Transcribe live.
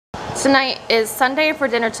Tonight is Sunday. For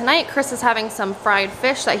dinner tonight, Chris is having some fried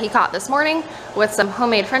fish that he caught this morning with some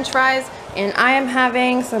homemade french fries, and I am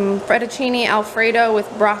having some fettuccine alfredo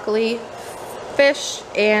with broccoli, fish,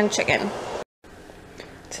 and chicken.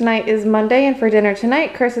 Tonight is Monday, and for dinner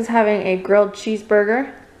tonight, Chris is having a grilled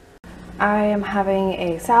cheeseburger. I am having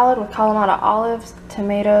a salad with Kalamata olives,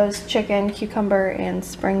 tomatoes, chicken, cucumber, and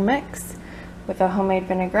spring mix with a homemade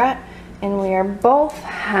vinaigrette, and we are both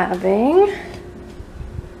having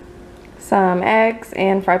some eggs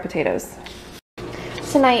and fried potatoes.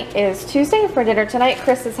 Tonight is Tuesday. For dinner tonight,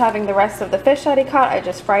 Chris is having the rest of the fish that he caught. I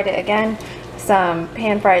just fried it again. Some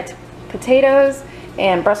pan-fried potatoes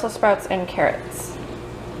and Brussels sprouts and carrots.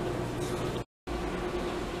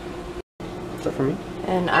 Is that for me?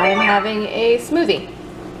 And I am having a smoothie.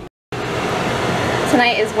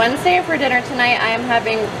 Tonight is Wednesday. For dinner tonight, I am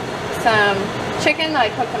having some chicken that I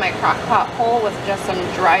cooked in my crock pot whole with just some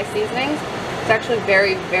dry seasonings. It's actually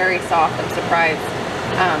very, very soft. I'm surprised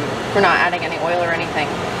we're not adding any oil or anything.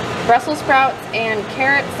 Brussels sprouts and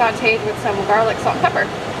carrots sauteed with some garlic, salt, and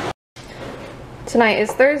pepper. Tonight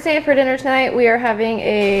is Thursday. For dinner tonight, we are having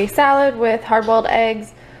a salad with hard-boiled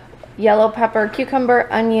eggs, yellow pepper, cucumber,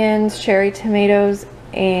 onions, cherry tomatoes,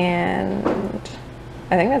 and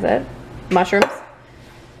I think that's it. Mushrooms.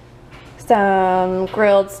 Some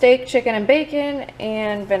grilled steak, chicken, and bacon,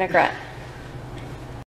 and vinaigrette.